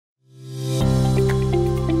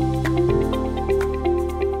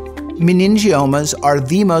Meningiomas are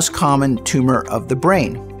the most common tumor of the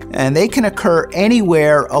brain, and they can occur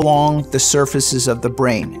anywhere along the surfaces of the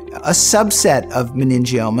brain. A subset of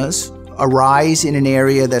meningiomas arise in an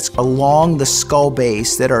area that's along the skull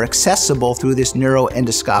base that are accessible through this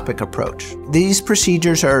neuroendoscopic approach. These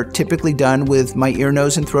procedures are typically done with my ear,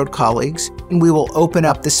 nose, and throat colleagues, and we will open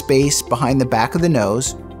up the space behind the back of the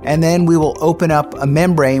nose, and then we will open up a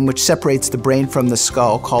membrane which separates the brain from the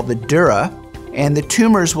skull called the dura, and the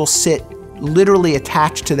tumors will sit literally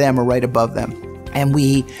attached to them or right above them. And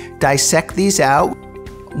we dissect these out.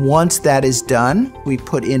 Once that is done, we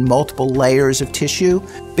put in multiple layers of tissue,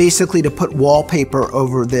 basically to put wallpaper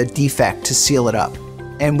over the defect to seal it up.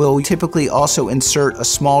 And we'll typically also insert a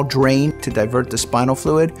small drain to divert the spinal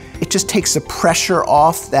fluid. It just takes the pressure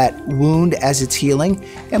off that wound as it's healing,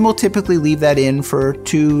 and we'll typically leave that in for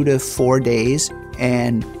 2 to 4 days,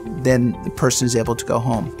 and then the person is able to go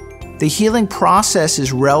home. The healing process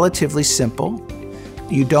is relatively simple.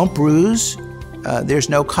 You don't bruise. There's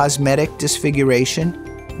no cosmetic disfiguration.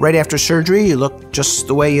 Right after surgery, you look just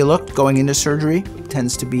the way you looked going into surgery. It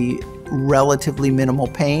tends to be relatively minimal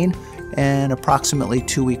pain and approximately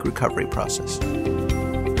 2-week recovery process.